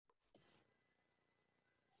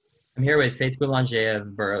I'm here with Faith Boulanger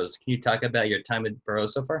of Burroughs. Can you talk about your time with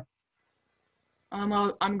Burroughs so far?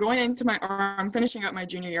 I'm going into or I'm finishing up my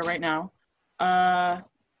junior year right now. Uh,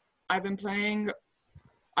 I've been playing,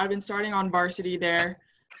 I've been starting on varsity there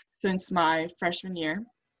since my freshman year.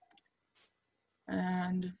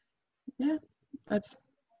 And yeah, that's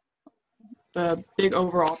the big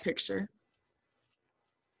overall picture.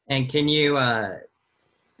 And can you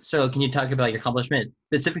talk about your accomplishment,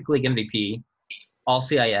 specifically MVP, all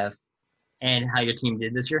CIF, and how your team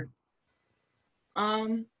did this year?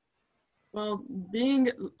 Um, well, being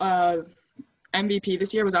uh, MVP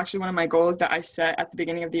this year was actually one of my goals that I set at the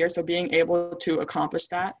beginning of the year. So being able to accomplish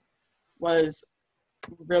that was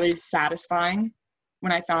really satisfying.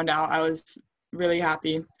 When I found out, I was really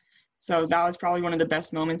happy. So that was probably one of the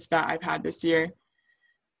best moments that I've had this year.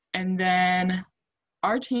 And then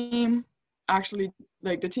our team actually,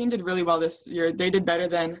 like the team did really well this year. They did better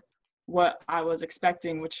than what I was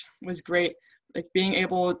expecting, which was great. Like being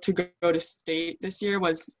able to go to state this year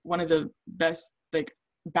was one of the best like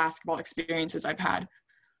basketball experiences I've had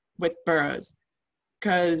with Burroughs,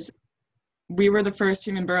 because we were the first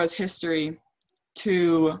team in Burroughs history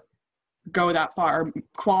to go that far, or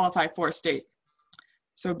qualify for state.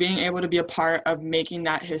 So being able to be a part of making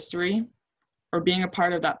that history, or being a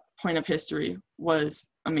part of that point of history, was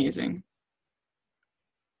amazing.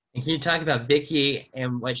 And can you talk about Vicky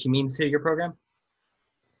and what she means to your program?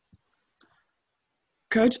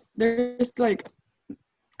 Coach,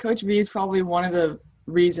 Coach V is probably one of the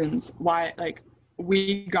reasons why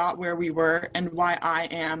we got where we were and why I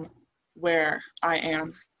am where I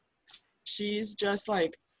am. She's just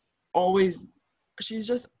always she's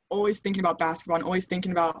just always thinking about basketball and always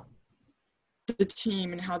thinking about the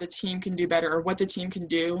team and how the team can do better or what the team can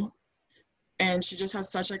do. And she just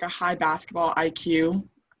has such a high basketball IQ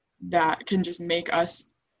that can just make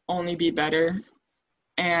us only be better.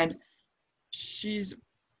 And she's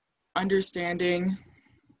understanding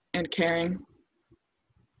and caring.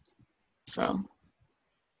 So.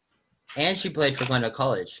 And she played for Glendale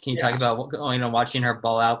College. Can you talk Yeah. about watching her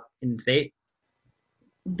ball out in state?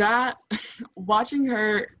 That watching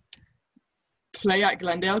her play at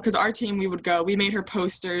Glendale, because our team, we made her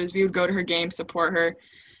posters, we would go to her games, support her.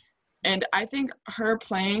 And I think her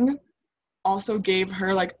playing also gave her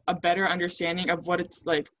a better understanding of what it's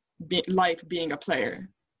being a player.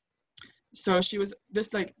 So she was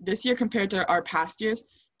this year compared to our past years,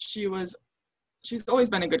 she's always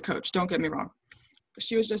been a good coach, don't get me wrong.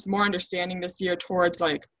 She was just more understanding this year towards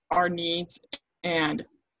our needs and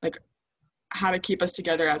how to keep us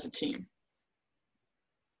together as a team.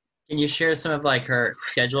 Can you share some of her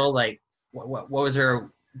schedule? What was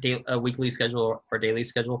her weekly schedule or daily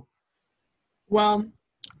schedule? Well,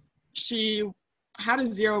 she had a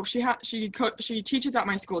zero. She teaches at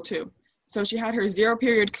my school too. So she had her 0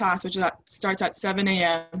 period class, which starts at 7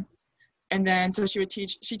 a.m. And then so she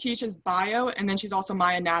teaches bio, and then she's also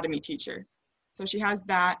my anatomy teacher. So she has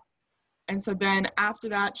that. And so then after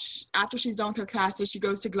that, after she's done with her classes, she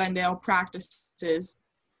goes to Glendale, practices,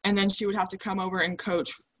 and then she would have to come over and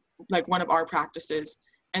coach one of our practices.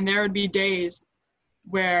 And there would be days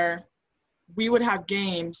where we would have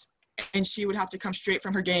games and she would have to come straight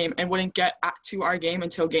from her game and wouldn't get to our game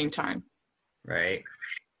until game time. Right.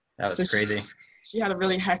 That was crazy. She had a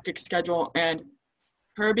really hectic schedule, and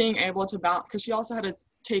her being able to balance, because she also had to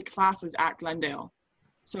take classes at Glendale.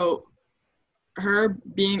 So her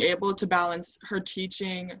being able to balance her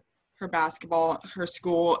teaching, her basketball, her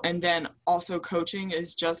school, and then also coaching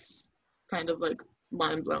is just kind of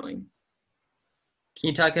mind-blowing. Can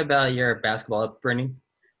you talk about your basketball upbringing?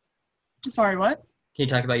 Sorry, what? Can you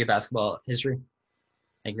talk about your basketball history?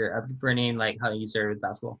 Your upbringing, how you started with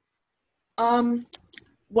basketball?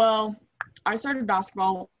 Well, I started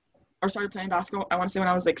playing basketball, I want to say when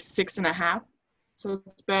I was 6.5. So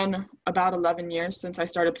it's been about 11 years since I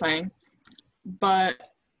started playing. But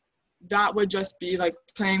that would just be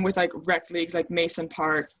playing with rec leagues like Mason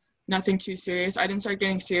Park, nothing too serious. I didn't start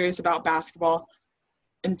getting serious about basketball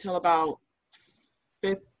until about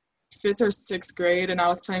fifth or sixth grade, and I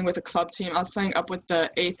was playing with a club team. I was playing up with the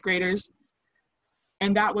 8th graders,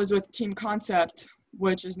 and that was with Team Concept,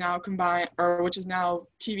 which is now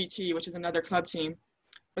TVT, which is another club team.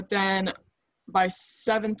 But then by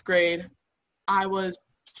 7th grade, I was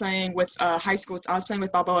playing with high school. I was playing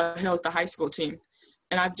with Balboa Hills, the high school team,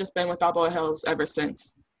 and I've just been with Balboa Hills ever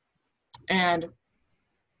since. And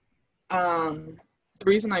the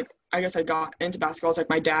reason I guess I got into basketball is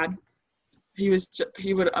my dad. Me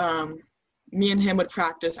and him would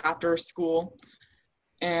practice after school,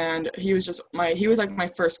 and he was my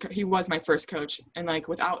first coach. And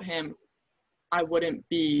without him, I wouldn't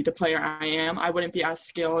be the player I am. I wouldn't be as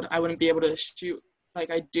skilled. I wouldn't be able to shoot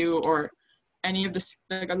like I do, or any of the,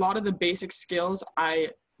 like a lot of the basic skills I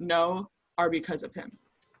know are because of him.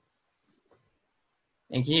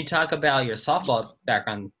 And can you talk about your softball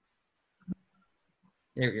background?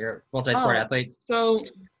 You're multi-sport athlete. So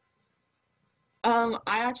I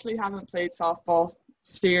actually haven't played softball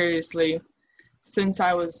seriously since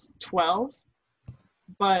I was 12,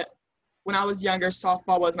 but when I was younger,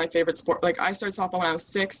 softball was my favorite sport. Like, I started softball when I was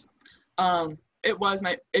 6. It was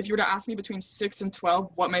if you were to ask me between 6 and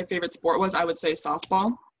 12 what my favorite sport was, I would say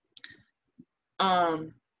softball.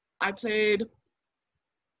 I played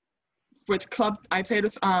with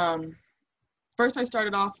first I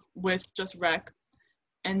started off with just rec,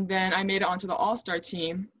 and then I made it onto the all-star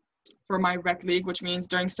team for my rec league, which means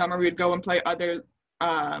during summer we would go and play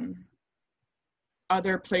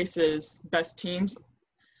other places' best teams.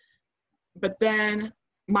 But then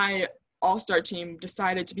my all-star team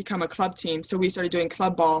decided to become a club team, so we started doing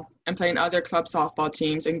club ball and playing other club softball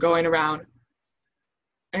teams and going around.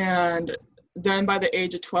 And then by the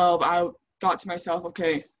age of 12, I thought to myself,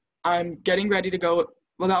 okay, I'm getting ready to go.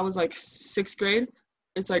 Well, that was like 6th grade.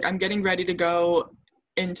 It's like, I'm getting ready to go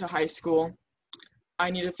into high school.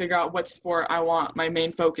 I need to figure out what sport I want my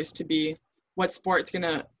main focus to be, what sport's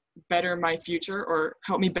gonna better my future or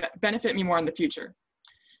help me benefit me more in the future.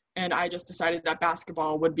 And I just decided that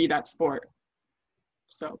basketball would be that sport.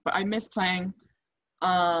 So, but I miss playing.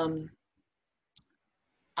 I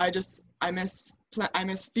miss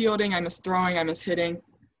fielding, I miss throwing, I miss hitting.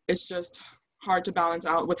 It's just hard to balance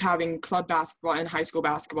out with having club basketball and high school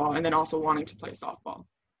basketball, and then also wanting to play softball.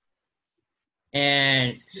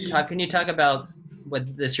 And can you talk about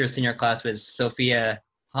what this year's senior class was Sophia,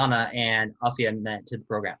 Hannah, and Asia meant to the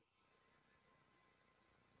program?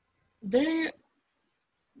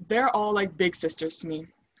 They're all like big sisters to me.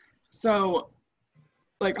 So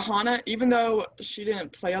like Hannah, even though she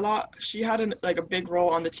didn't play a lot, she had a big role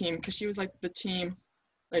on the team because she was like the team,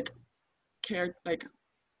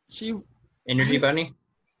 Energy bunny?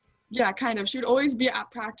 Yeah, kind of. She would always be at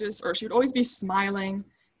practice, or she would always be smiling,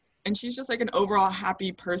 and she's just like an overall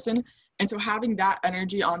happy person. And so having that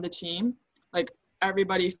energy on the team, like,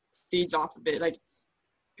 everybody feeds off of it. Like,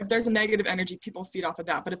 if there's a negative energy, people feed off of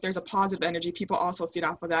that. But if there's a positive energy, people also feed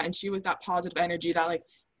off of that. And she was that positive energy that, like,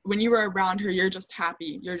 when you were around her, you're just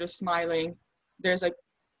happy. You're just smiling. There's, like,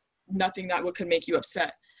 nothing that could make you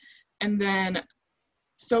upset. And then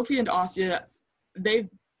Sophie and Asia, they've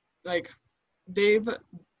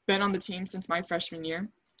been on the team since my freshman year.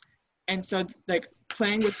 And so, like,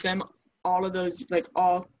 playing with them all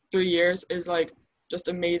 3 years is, like, just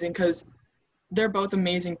amazing because they're both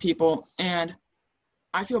amazing people. And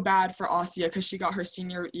I feel bad for Asia because she got her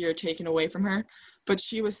senior year taken away from her, but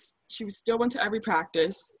she still went to every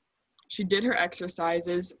practice. She did her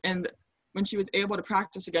exercises, and when she was able to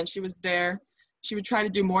practice again, she was there. She would try to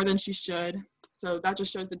do more than she should. So that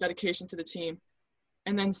just shows the dedication to the team.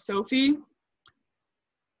 And then Sophie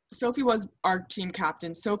was our team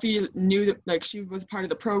captain. Sophie knew that, like, she was part of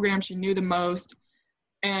the program. She knew the most.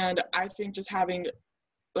 And I think just having,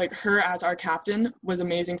 like, her as our captain was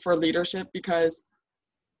amazing for leadership because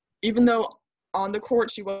even though on the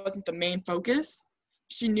court she wasn't the main focus,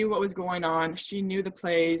 she knew what was going on. She knew the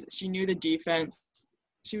plays. She knew the defense.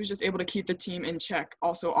 She was just able to keep the team in check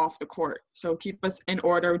also off the court. So keep us in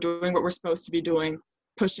order, doing what we're supposed to be doing,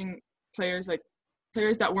 pushing players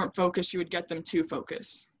that weren't focused, she would get them to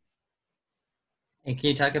focus. And can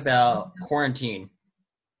you talk about quarantine?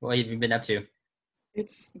 What have you been up to?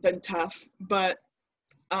 It's been tough, but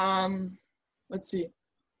let's see.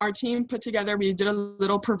 Our team put together, we did a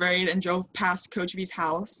little parade and drove past Coach V's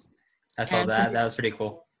house. I saw that. That was pretty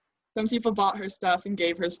cool. Some people bought her stuff and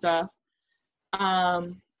gave her stuff.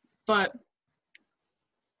 But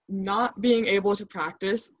not being able to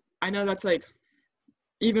practice, I know that's, like,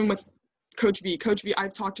 even with Coach V,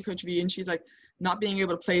 I've talked to Coach V, and she's like, not being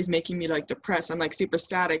able to play is making me, like, depressed. I'm, like, super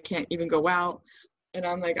sad. I can't even go out. And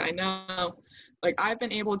I'm like, I know. Like, I've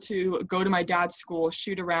been able to go to my dad's school,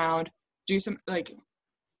 shoot around, do some, like,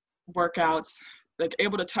 workouts, like,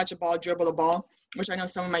 able to touch a ball, dribble the ball, which I know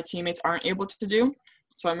some of my teammates aren't able to do.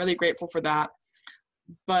 So I'm really grateful for that.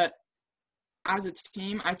 But as a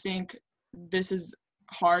team, I think this is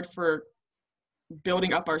hard for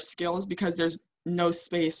building up our skills because there's no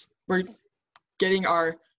space. We're getting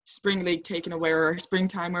our spring league taken away, or our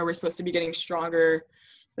springtime where we're supposed to be getting stronger,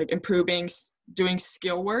 like improving, doing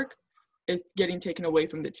skill work, is getting taken away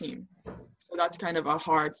from the team. So that's kind of a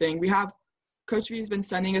hard thing. We have Coach V has been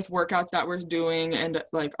sending us workouts that we're doing and,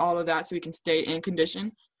 like, all of that so we can stay in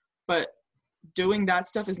condition. But doing that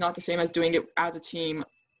stuff is not the same as doing it as a team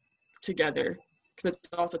together because it's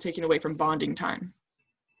also taking away from bonding time.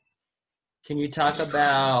 Can you talk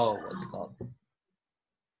about what's it called?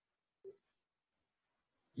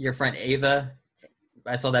 Your friend Ava.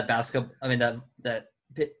 I saw that basketball. I mean that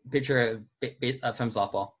picture from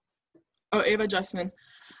softball. Oh, Ava Justman.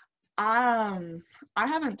 I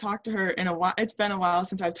haven't talked to her in a while. It's been a while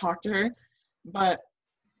since I've talked to her, but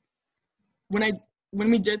when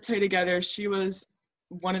we did play together, she was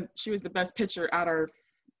the best pitcher at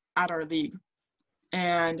our league,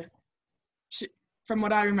 and from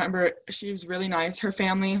what I remember, she was really nice. Her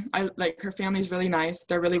family's really nice.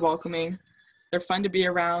 They're really welcoming. They're fun to be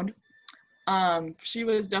around. She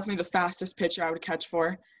was definitely the fastest pitcher I would catch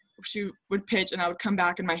for. She would pitch and I would come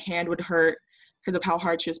back and my hand would hurt because of how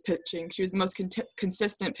hard she was pitching. She was the most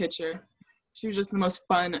consistent pitcher. She was just the most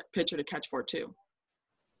fun pitcher to catch for too.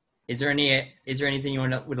 Is there anything you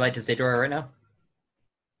would like to say to her right now,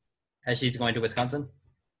 as she's going to Wisconsin?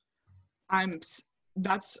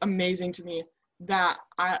 That's amazing to me that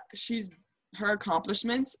her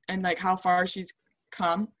accomplishments and like how far she's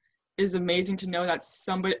come is amazing to know that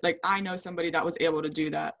somebody, like I know somebody that was able to do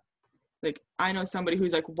that. Like I know somebody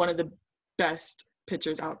who's like one of the best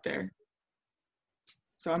pitchers out there.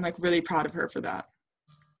 So I'm like really proud of her for that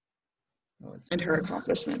and her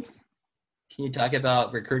accomplishments. Can you talk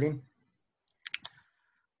about recruiting?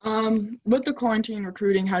 With the quarantine,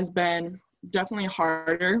 recruiting has been definitely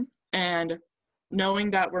harder, and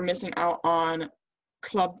knowing that we're missing out on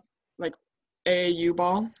club like AAU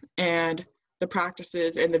ball and the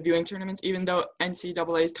practices and the viewing tournaments, even though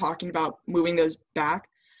NCAA is talking about moving those back,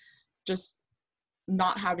 just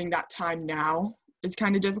not having that time now is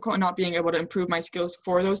kind of difficult, and not being able to improve my skills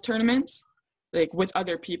for those tournaments, like with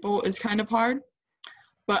other people, is kind of hard.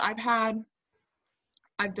 But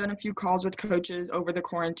I've done a few calls with coaches over the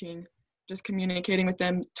quarantine, just communicating with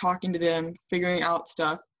them, talking to them, figuring out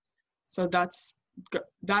stuff. So that's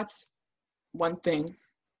one thing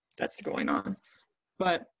that's going on.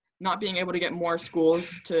 But not being able to get more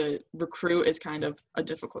schools to recruit is kind of a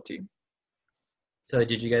difficulty. So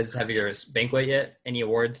did you guys have your banquet yet? Any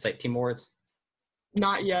awards, like team awards?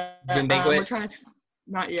 Not yet. Zoom banquet?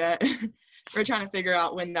 Not yet. We're trying to figure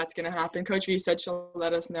out when that's going to happen. Coach V said she'll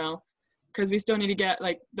let us know because we still need to get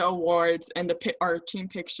like the awards and our team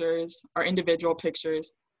pictures, our individual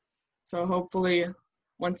pictures. So hopefully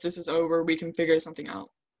once this is over, we can figure something out.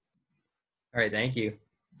 All right. Thank you.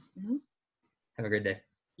 Mm-hmm. Have a great day.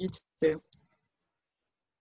 You too.